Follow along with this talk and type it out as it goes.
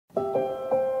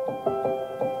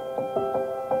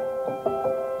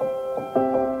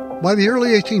By the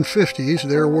early 1850s,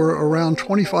 there were around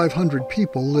 2,500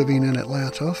 people living in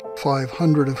Atlanta,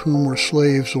 500 of whom were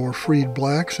slaves or freed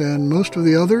blacks, and most of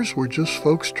the others were just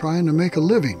folks trying to make a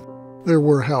living. There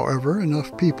were, however,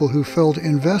 enough people who felt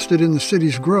invested in the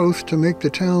city's growth to make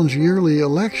the town's yearly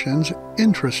elections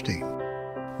interesting.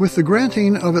 With the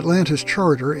granting of Atlanta's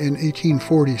charter in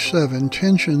 1847,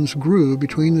 tensions grew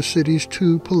between the city's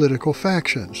two political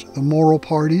factions, the Moral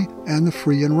Party and the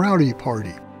Free and Rowdy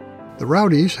Party. The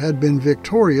Rowdies had been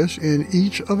victorious in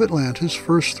each of Atlanta's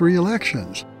first three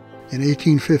elections. In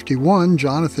 1851,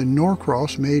 Jonathan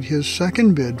Norcross made his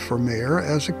second bid for mayor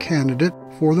as a candidate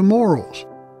for the Morals.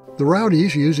 The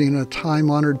Rowdies, using a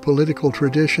time-honored political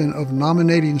tradition of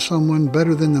nominating someone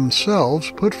better than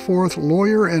themselves, put forth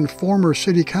lawyer and former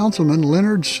city councilman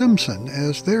Leonard Simpson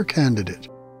as their candidate.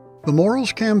 The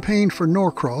Morals campaigned for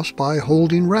Norcross by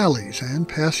holding rallies and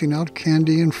passing out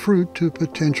candy and fruit to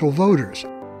potential voters.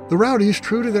 The Rowdies,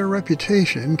 true to their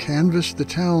reputation, canvassed the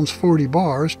town's 40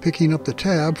 bars, picking up the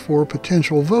tab for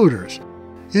potential voters.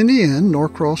 In the end,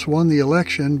 Norcross won the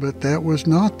election, but that was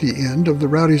not the end of the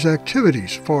Rowdies'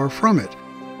 activities, far from it.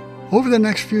 Over the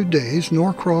next few days,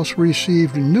 Norcross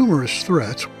received numerous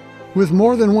threats, with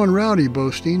more than one rowdy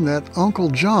boasting that Uncle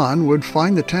John would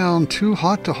find the town too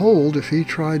hot to hold if he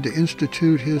tried to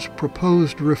institute his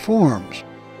proposed reforms.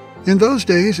 In those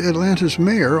days, Atlanta's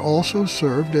mayor also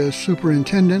served as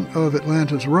superintendent of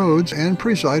Atlanta's roads and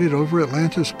presided over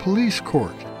Atlanta's police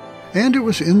court. And it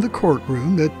was in the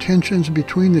courtroom that tensions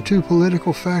between the two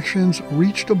political factions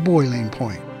reached a boiling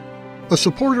point. A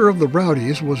supporter of the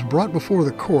Rowdies was brought before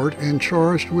the court and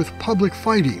charged with public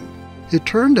fighting. It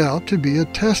turned out to be a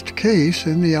test case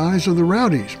in the eyes of the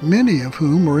Rowdies, many of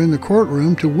whom were in the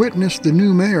courtroom to witness the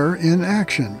new mayor in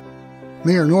action.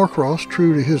 Mayor Norcross,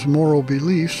 true to his moral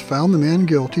beliefs, found the man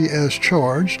guilty as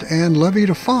charged and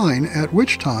levied a fine, at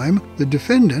which time the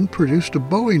defendant produced a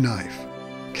Bowie knife.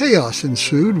 Chaos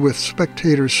ensued, with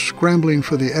spectators scrambling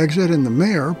for the exit and the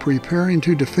mayor preparing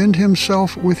to defend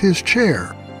himself with his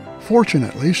chair.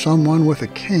 Fortunately, someone with a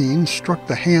cane struck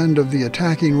the hand of the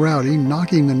attacking rowdy,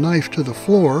 knocking the knife to the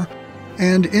floor,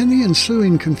 and in the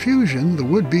ensuing confusion, the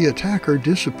would-be attacker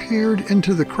disappeared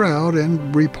into the crowd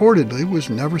and reportedly was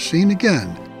never seen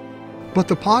again. But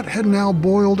the pot had now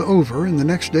boiled over, and the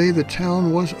next day the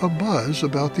town was abuzz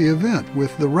about the event,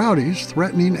 with the Rowdies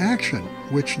threatening action,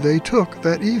 which they took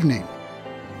that evening.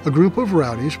 A group of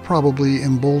Rowdies, probably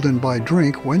emboldened by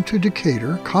drink, went to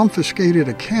Decatur, confiscated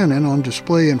a cannon on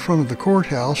display in front of the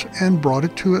courthouse, and brought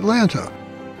it to Atlanta.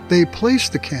 They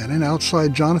placed the cannon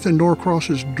outside Jonathan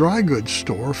Norcross's dry goods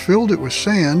store, filled it with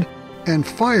sand, and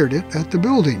fired it at the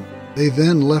building. They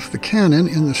then left the cannon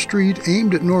in the street,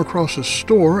 aimed at Norcross's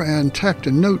store, and tacked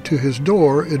a note to his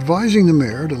door advising the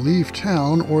mayor to leave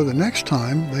town or the next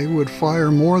time they would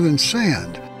fire more than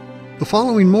sand. The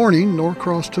following morning,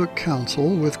 Norcross took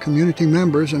counsel with community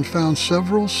members and found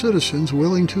several citizens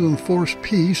willing to enforce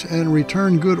peace and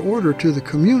return good order to the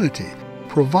community,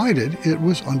 provided it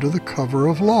was under the cover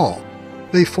of law.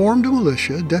 They formed a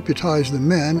militia, deputized the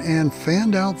men, and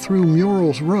fanned out through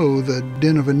Murrells Row, the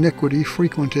den of iniquity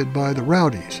frequented by the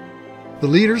Rowdies. The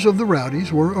leaders of the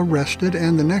Rowdies were arrested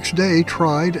and the next day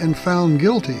tried and found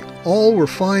guilty. All were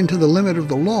fined to the limit of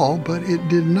the law, but it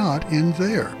did not end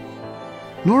there.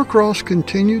 Norcross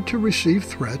continued to receive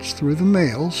threats through the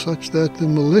mail, such that the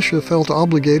militia felt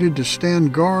obligated to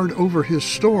stand guard over his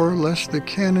store lest the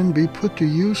cannon be put to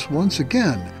use once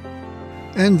again.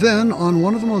 And then, on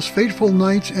one of the most fateful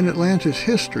nights in Atlanta's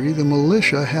history, the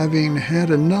militia, having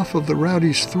had enough of the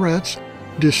Rowdies' threats,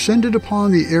 descended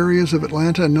upon the areas of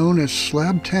Atlanta known as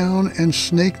Slabtown and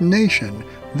Snake Nation,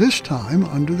 this time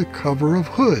under the cover of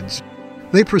hoods.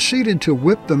 They proceeded to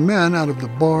whip the men out of the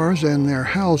bars and their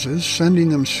houses, sending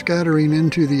them scattering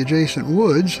into the adjacent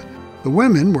woods. The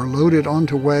women were loaded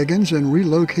onto wagons and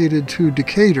relocated to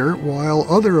Decatur, while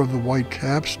other of the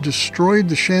Whitecaps destroyed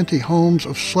the shanty homes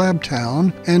of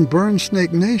Slabtown and burned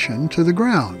Snake Nation to the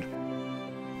ground.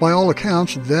 By all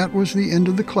accounts, that was the end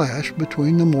of the clash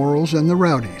between the Morals and the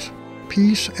Rowdies.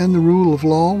 Peace and the rule of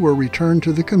law were returned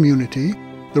to the community.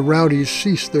 The Rowdies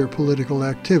ceased their political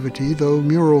activity, though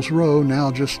Murrells Row,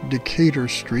 now just Decatur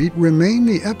Street, remained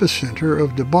the epicenter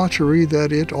of debauchery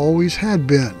that it always had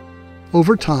been.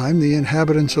 Over time, the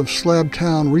inhabitants of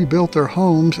Slabtown rebuilt their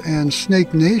homes, and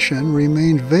Snake Nation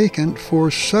remained vacant for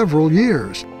several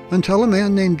years, until a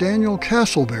man named Daniel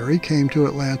Castleberry came to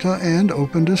Atlanta and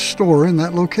opened a store in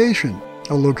that location,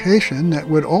 a location that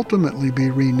would ultimately be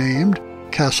renamed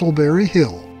Castleberry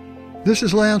Hill. This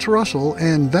is Lance Russell,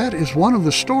 and that is one of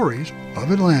the stories of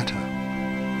Atlanta.